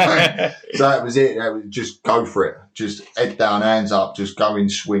 You know what I mean? So that was it. That was just go for it. Just head down, hands up, just go in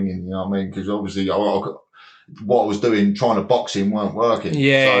swinging. You know what I mean? Because obviously what I was doing, trying to box him, weren't working.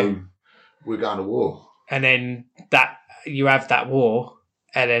 Yeah. So we're going to war. And then you have that war,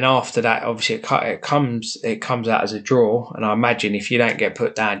 and then after that, obviously it comes out as a draw. And I imagine if you don't get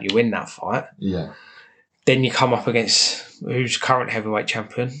put down, you win that fight. Yeah. Then you come up against who's current heavyweight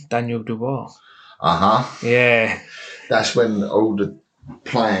champion, Daniel Dubois. Yeah. That's when all the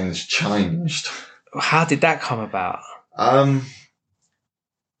plans changed. How did that come about?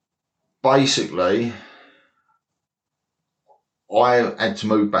 Basically, I had to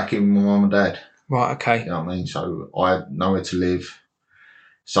move back in with my mum and dad. Right, okay. You know what I mean? So I had nowhere to live.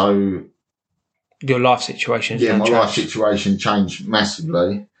 So your life situation life situation changed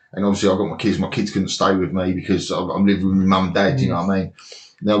massively. And obviously I got my kids. My kids couldn't stay with me because I'm living with my mum and dad, you know what I mean?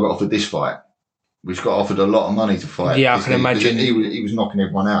 Then I got offered this fight, which got offered a lot of money to fight. Yeah, I can imagine. He was knocking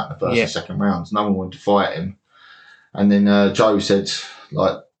everyone out in the first and second rounds. No one wanted to fight him. And then Joe said,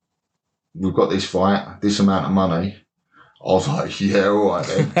 like, we've got this fight, this amount of money. I was like, yeah, all right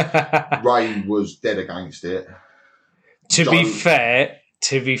then. Ray was dead against it. To be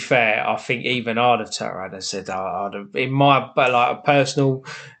fair, I think even I'd have turned around and said, I'd have, in my a personal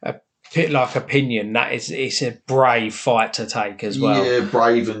opinion, that it's a brave fight to take as well. Yeah,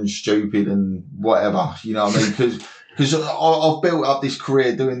 brave and stupid and whatever, you know what I mean? Because I've built up this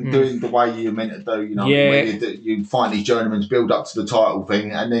career doing the way you're meant to do, you know, where you find these journeymen, build up to the title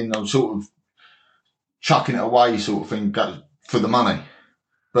thing, and then I'm sort of chucking it away sort of thing for the money.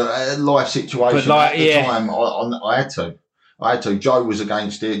 But life situation at the time, I had to. Joe was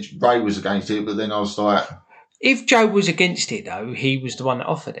against it, Ray was against it, but then I was like... If Joe was against it, though, he was the one that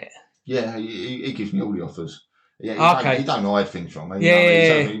offered it. Yeah, he gives me all the offers. Yeah, he don't hide things from me.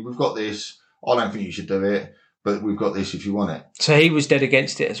 We've got this. I don't think you should do it, but we've got this if you want it. So he was dead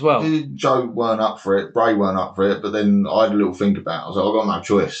against it as well. Joe weren't up for it. Ray weren't up for it. But then I had a little think about it. I was like, I've got no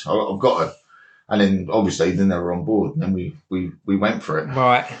choice. I've got to. And then obviously then they were on board. And then we went for it.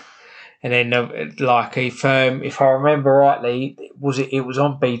 Right. And then if I remember rightly, it was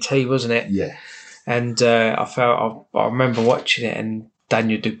on BT, wasn't it? Yeah. And I remember watching it, and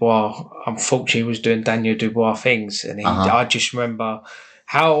Daniel Dubois, unfortunately, was doing Daniel Dubois things. And I just remember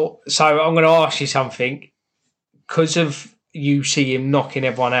how... So I'm going to ask you something. Because of you see him knocking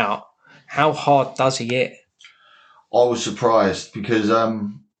everyone out, how hard does he hit? I was surprised because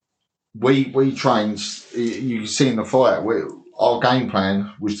we trained... You can see in the fight... Our game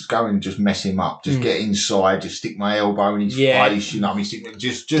plan was to go and just mess him up, just get inside, just stick my elbow in his face, you know. I mean,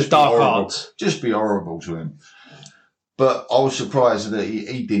 just be horrible, just be horrible to him. But I was surprised that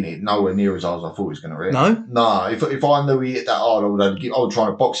he didn't hit nowhere near as hard as I thought he was going to hit. No. If I knew he hit that hard, I would try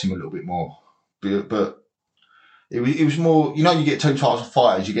to box him a little bit more. But it was more, you know, you get two types of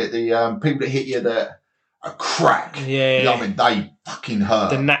fighters. You get the people that hit you that are crack. Yeah. You know what I mean? They fucking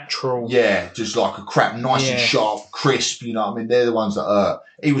hurt. The natural. Yeah, just like a crap, nice and sharp, crisp, you know what I mean? They're the ones that hurt.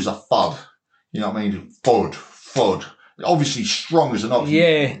 He was a thud. You know what I mean? Thud. Obviously strong as an ox.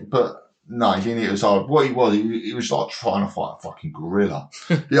 Yeah. But no, he didn't hit as hard. What he was like trying to fight a fucking gorilla.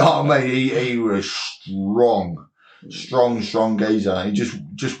 You know what I mean? He was strong geezer. He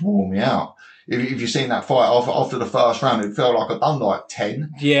just wore me out. If you've seen that fight after the first round, it felt like I'd done like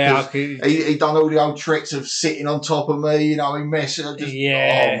 10. Yeah. He done all the old tricks of sitting on top of me, you know, he messed it. Oh,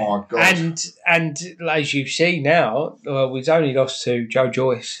 my God. And as you see now, we've only lost to Joe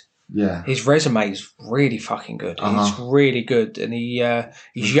Joyce. Yeah. His resume is really fucking good. He's really good. And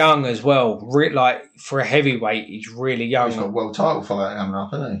he's young as well. Like, for a heavyweight, he's really young. He's got a world title fight coming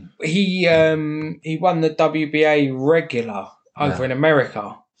up, hasn't he? He won the WBA regular over in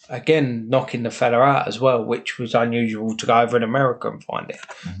America. Again, knocking the fella out as well, which was unusual to go over in America and find it.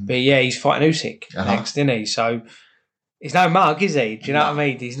 Mm-hmm. But yeah, he's fighting Usyk next, isn't he? So he's no mug, is he? Do you know what I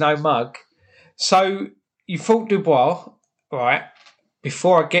mean? He's no mug. So you fought Dubois, right?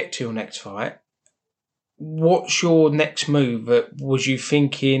 Before I get to your next fight, what's your next move? Was you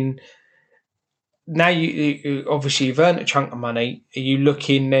thinking... Now, you obviously, you've earned a chunk of money. Are you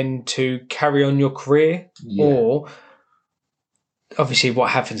looking then to carry on your career? Yeah. Or... Obviously,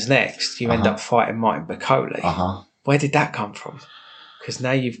 what happens next? You end up fighting Martin Bakole. Where did that come from? Because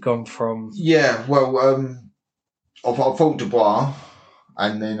now you've gone from... Yeah, well, I fought Dubois,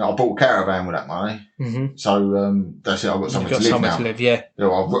 and then I bought a caravan with that money. Mm-hmm. So that's it. I've got somewhere to live now. Yeah.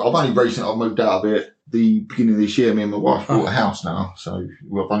 I've only recently moved out a bit. The beginning of this year, me and my wife bought a house now, so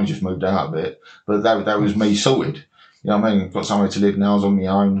I've only just moved out a bit. But that was me sorted. You know what I mean? I've got somewhere to live now. I was on my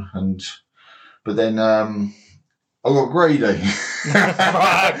own, but then. I got greedy.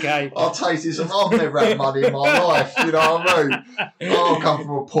 Right, okay. I tasted some. I've never had money in my life, you know what I mean? I come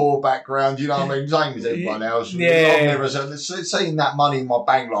from a poor background, you know what I mean? Same as everyone else. Yeah. I've never seen that money in my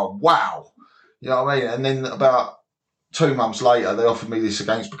bank, like, wow. You know what I mean? And then about 2 months later, they offered me this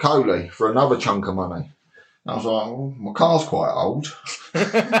against Bakole for another chunk of money. And I was like, well, my car's quite old.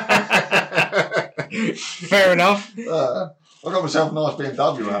 Fair enough. I got myself a nice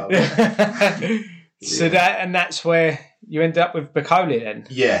BMW out of it. So that's where you end up with Bakole then?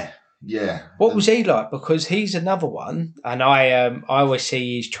 Yeah. What was he like? Because he's another one, and I always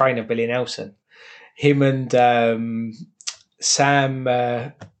see his trainer, Billy Nelson. Him and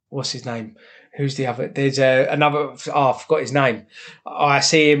Sam, what's his name? Who's the other? There's another, I forgot his name. I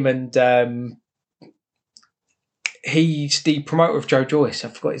see him and he's the promoter of Joe Joyce. I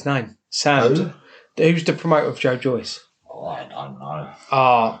forgot his name. Sam. Who? Who's the promoter of Joe Joyce? I don't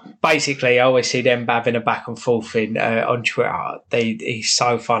know. Basically, I always see them having a back and forth on Twitter. He's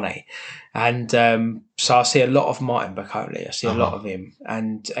so funny. And so I see a lot of Martin Bakole. I see a lot of him.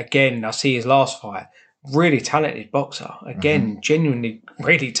 And again, I see his last fight. Really talented boxer. Again, genuinely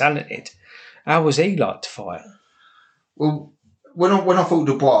really talented. How was he like to fight? Well, when I fought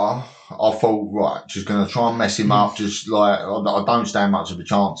Dubois, I thought, right, just going to try and mess him up. Just like, I don't stand much of a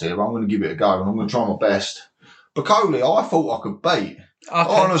chance here, but I'm going to give it a go and I'm going to try my best. Bakole, I thought I could beat. Okay. I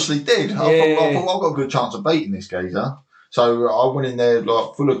honestly did. I thought I've got a good chance of beating this geezer. So I went in there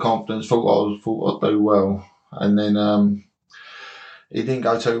like full of confidence, thought I'd do well. And then it didn't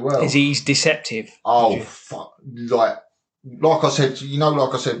go too well. He's deceptive? Oh, fuck. Like I said,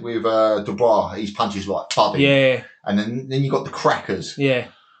 like I said with Dubois, his punches like buddy. Yeah. And then you got the crackers. Yeah.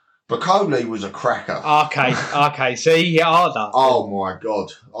 Bakole was a cracker. Okay. See, harder. Oh my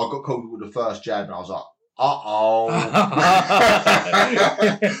God. I got called with the first jab and I was like, uh-oh.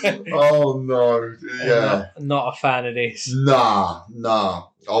 Oh no. Yeah. Not a fan of this. Nah.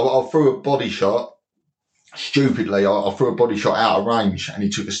 I threw a body shot. Stupidly, I threw a body shot out of range and he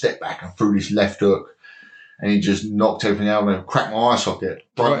took a step back and threw this left hook. And he just knocked everything out and cracked my eye socket.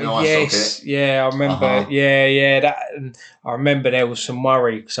 Broke my eye socket. Yeah, I remember. Uh-huh. Yeah. I remember there was some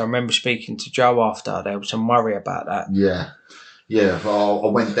worry because I remember speaking to Joe after. There was some worry about that. Yeah. I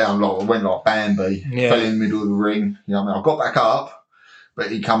went down like Bambi. Yeah. Fell in the middle of the ring. You know what I mean? I got back up,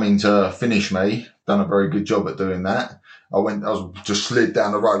 but he come in to finish me. Done a very good job at doing that. I was just slid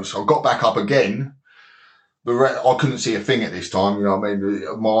down the ropes. I got back up again. I couldn't see a thing at this time, you know what I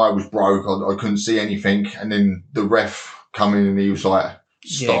mean? My eye was broke, I couldn't see anything. And then the ref come in and he was like,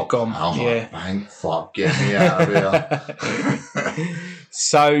 stop. Yeah, gone. I was like, thank fuck, get me out of here.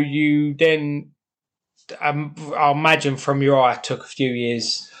 So you then, I imagine from your eye, took a few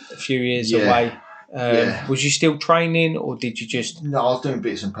years away. Was you still training or did you just... No, I was doing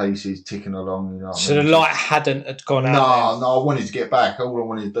bits and pieces, ticking along. You know so the light hadn't gone out? No, I wanted to get back. All I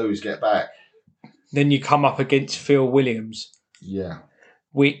wanted to do was get back. Then you come up against Phil Williams. Yeah.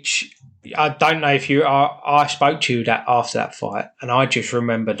 Which, I don't know if I spoke to you after that fight, and I just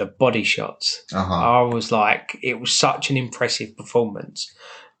remember the body shots. Uh-huh. I was like, it was such an impressive performance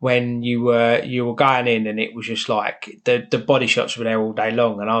when you were going in, and it was just like the body shots were there all day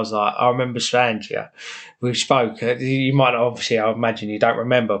long. And I was like, I remember saying to you, we spoke. You might not, obviously, I imagine you don't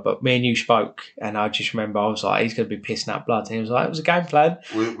remember, but me and you spoke, and I just remember I was like, he's going to be pissing out blood. And he was like, it was a game plan.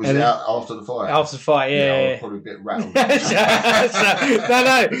 Was it out after the fight? After the fight, yeah. I was probably a bit rattled.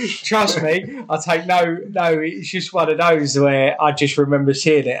 No, trust me. I take no. It's just one of those where I just remember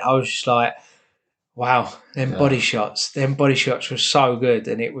seeing it. I was just like, wow, them body shots were so good.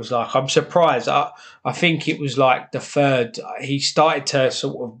 And it was like, I'm surprised. I think it was like the third, he started to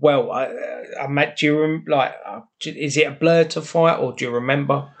sort of, do you remember, is it a blur to fight or do you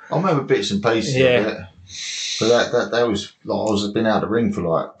remember? I remember bits and pieces of it. But that was, like, I've been out of the ring for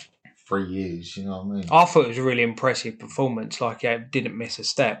like 3 years, you know what I mean? I thought it was a really impressive performance. Like, didn't miss a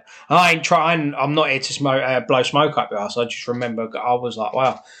step. I'm not here to blow smoke up your ass. I just remember I was like,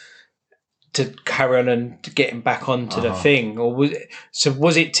 wow, to carry on and to getting back onto the thing, or was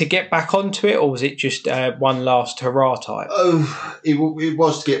it to get back onto it, or was it just one last hurrah type? Oh, it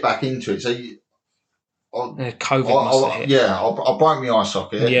was to get back into it. So COVID must have hit. Yeah, I broke my eye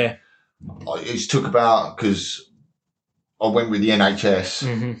socket. Yeah, it took about, because I went with the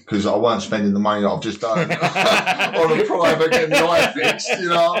NHS because I weren't spending the money that I've just done on a private getting the eye fixed. You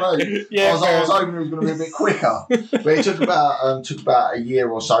know what I mean? Yeah, I was hoping it was going to be a bit quicker, but it took about a year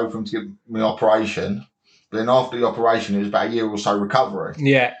or so for him to get my operation. But then after the operation, it was about a year or so recovery.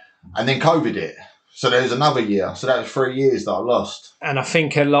 Yeah, and then COVID hit. So there was another year. So that was 3 years that I lost. And I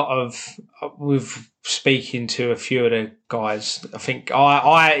think a lot of, with speaking to a few of the guys, I think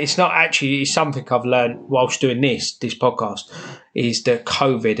it's not actually, it's something I've learned whilst doing this podcast, is that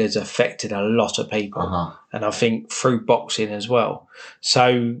COVID has affected a lot of people. And I think through boxing as well.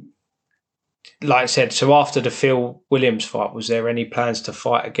 So, like I said, so after the Phil Williams fight, was there any plans to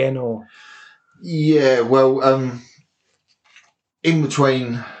fight again, or? Yeah, well, in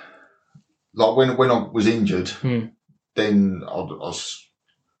between, like when I was injured, then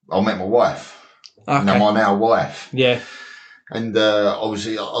I met my wife. Okay. My now wife. Yeah. And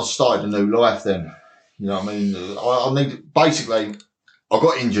obviously I started a new life then. You know what I mean? Basically, I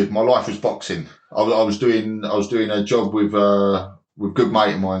got injured. My life was boxing. I was doing a job with good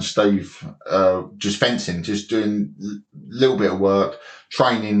mate of mine, Steve, just fencing, just doing a little bit of work,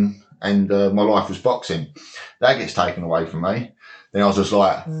 training, and my life was boxing. That gets taken away from me. Then I was just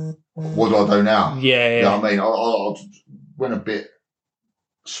like, what do I do now? Yeah. You know what I mean? I went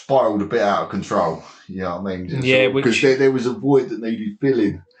spiraled a bit out of control. You know what I mean? Yeah, because there was a void that needed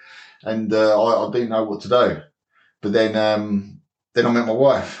filling, and I didn't know what to do. But then I met my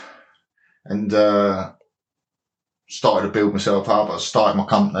wife, and started to build myself up. I started my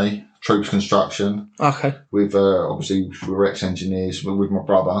company, Troops Construction. Okay. With obviously we're ex-engineers, but with my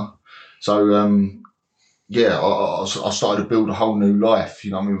brother. So, I started to build a whole new life,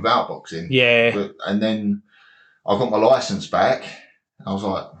 you know what I mean, without boxing. Yeah. And then I got my licence back. I was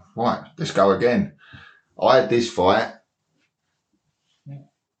like, right, let's go again. I had this fight.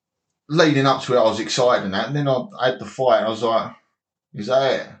 Leading up to it, I was excited and that. And then I had the fight and I was like, is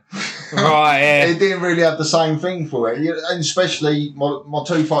that it? Right, yeah. It didn't really have the same thing for it. And especially my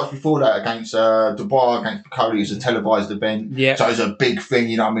 2 fights before that against Dubois, against Bakole, is a televised event. Yeah. So it was a big thing,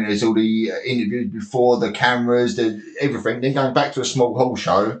 you know what I mean? There's all the interviews before, the cameras, everything. Then going back to a small hall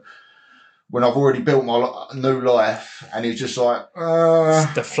show when I've already built my new life, and it's just like...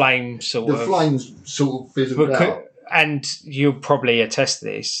 the flame sort of... The flames sort of fizzled out. And you'll probably attest to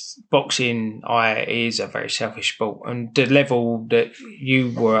this. Boxing is a very selfish sport, and the level that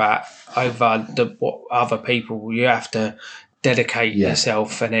you were at over what other people, you have to dedicate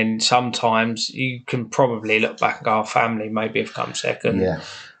yourself, and then sometimes you can probably look back and go, "Our family maybe have come second,"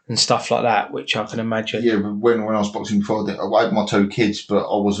 and stuff like that, which I can imagine. Yeah, but when I was boxing before, I had my 2 kids, but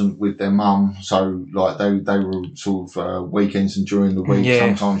I wasn't with their mum, so like they were sort of weekends and during the week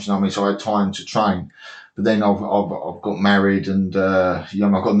sometimes, you know what I mean. So I had time to train. But then I've got married and I've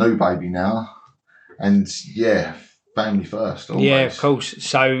got a new baby now, and family first. Always. Yeah, of course.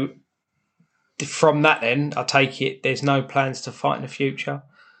 So from that, then I take it there's no plans to fight in the future.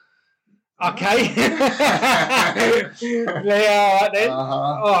 Okay. Yeah, all right then.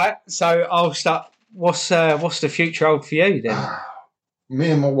 All right. So I'll start. What's the future hold for you then? Me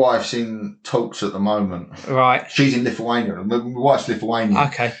and my wife's in talks at the moment. Right. She's in Lithuania. My wife's Lithuanian.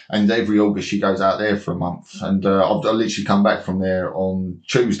 Okay. And every August she goes out there for a month. And I've literally come back from there on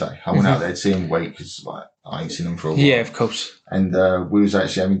Tuesday. I went out there to see them a week because I ain't seen them for a while. Yeah, of course. And we was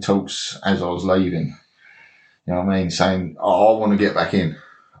actually having talks as I was leaving. You know what I mean? Saying, I want to get back in.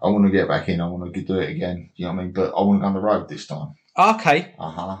 I want to do it again. You know what I mean? But I want to go on the road this time. Okay.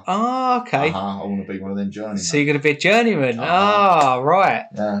 Okay. I want to be one of them journeymen. So you're going to be a journeyman. Right.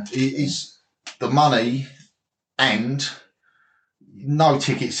 Yeah. It's the money and no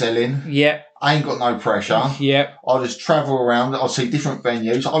ticket selling. Yep. I ain't got no pressure. Yep. I'll just travel around. I'll see different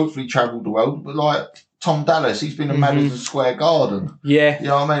venues. Hopefully travel the world. But like Tom Dallas, he's been in Madison Square Garden. Yeah. You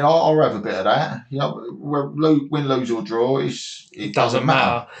know what I mean? I'll have a bit of that. You know, win, lose or draw, it doesn't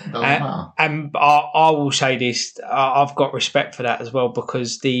matter. It doesn't matter. And I will say this, I've got respect for that as well,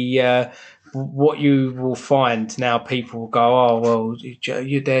 because what you will find now, people will go, oh, well,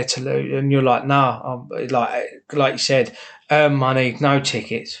 you're there to lose. And you're like, nah, like you said, earn money, no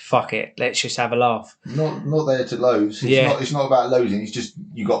tickets, fuck it, let's just have a laugh. Not there to lose. It's not about losing. It's just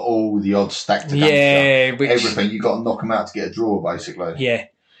you got all the odds stacked against you. Everything. You got to knock them out to get a draw, basically. Yeah.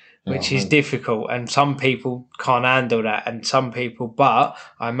 Which is difficult, and some people can't handle that, and some people. But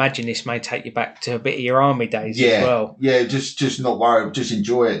I imagine this may take you back to a bit of your army days as well. Yeah, just not worry, just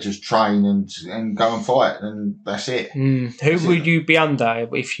enjoy it, just train and go and fight, and that's it. Who would you be under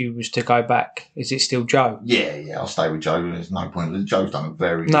if you was to go back? Is it still Joe? Yeah, I'll stay with Joe. There's no point. Joe's done a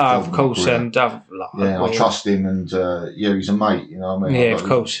very good job. Of course, and I trust him, and he's a mate. You know what I mean? Yeah, of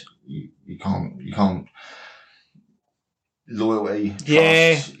course. You can't. Loyalty,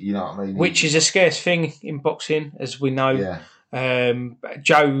 trust, you know what I mean? Which is a scarce thing in boxing, as we know. Yeah.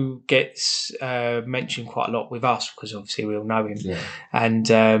 Joe gets mentioned quite a lot with us because obviously we all know him. Yeah.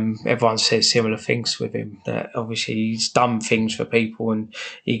 And everyone says similar things with him. That obviously he's done things for people and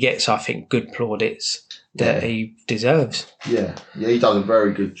he gets, I think, good plaudits that he deserves. Yeah, he does a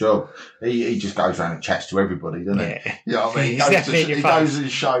very good job. He just goes around and chats to everybody, doesn't he? You know what I mean? He goes to the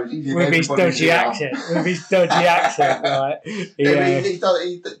shows. With his dodgy accent. Right? He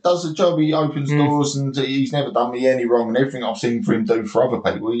does the job. He opens doors and he's never done me any wrong, and everything I've seen for him do for other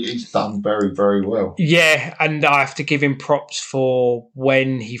people, he's done very, very well. Yeah, and I have to give him props for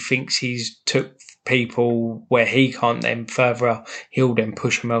when he thinks he's took people where he can't then further, he'll then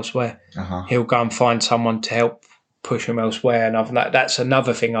push them elsewhere. He'll go and find someone to help push him elsewhere, and that's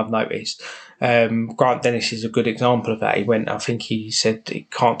another thing I've noticed. Grant Dennis is a good example of that. He went, I think he said he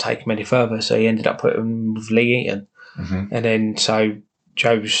can't take him any further, so he ended up putting him with Lee Eaton. And then so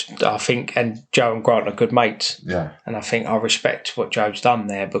Joe's, I think, and Joe and Grant are good mates. Yeah. And I think I respect what Joe's done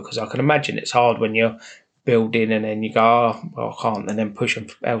there, because I can imagine it's hard when you're building and then you go, oh, well, I can't, and then push them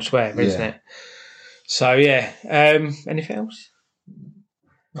elsewhere, isn't it? So, anything else?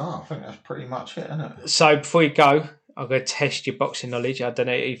 No, I think that's pretty much it, isn't it? So, before you go, I'm going to test your boxing knowledge. I don't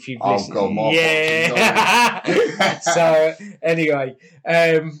know if you've listened. God, my boxing knowledge. So, anyway,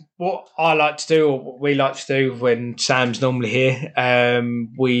 what I like to do, or what we like to do when Sam's normally here,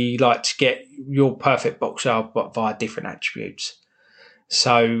 we like to get your perfect boxer, but via different attributes.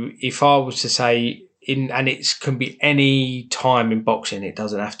 So, if I was to say, and it can be any time in boxing. It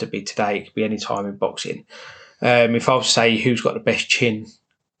doesn't have to be today. It could be any time in boxing. If I was to say who's got the best chin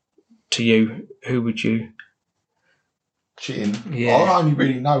to you, who would you? Chin? Yeah. I only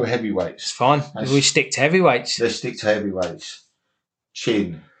really know heavyweights. It's fine. We stick to heavyweights. Let's stick to heavyweights.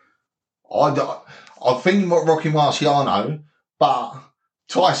 Chin. I think Rocky Marciano, but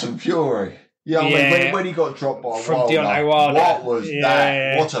Tyson Fury. Yeah, I mean, when he got dropped by from Deontay Wilder. What was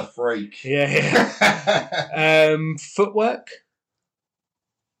that? What a freak. Yeah. Footwork?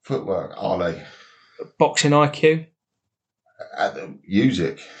 Ali. Boxing IQ?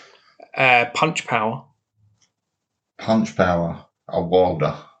 Music. Punch power?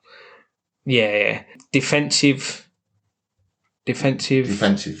 Wilder. Yeah. Defensive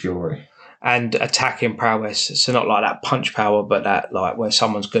Fury. And attacking prowess. So not like that punch power, but that like where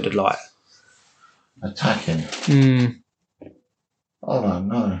someone's good at like attacking. I don't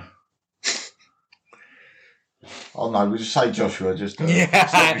know. Oh no, we'll just say Joshua.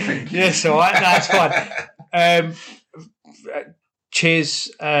 Yes, all right. That's fine. Cheers,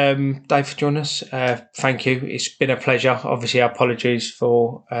 Dave, for joining us. Thank you. It's been a pleasure. Obviously, apologies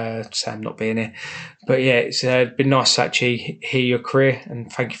for Sam not being here, but yeah, it's been nice to actually hear your career, and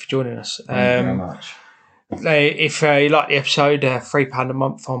thank you for joining us. Thank you very much. If you like the episode, £3 a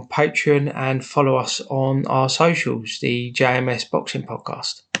month on Patreon, and follow us on our socials, the JMS Boxing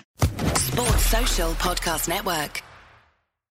Podcast. Sports Social Podcast Network.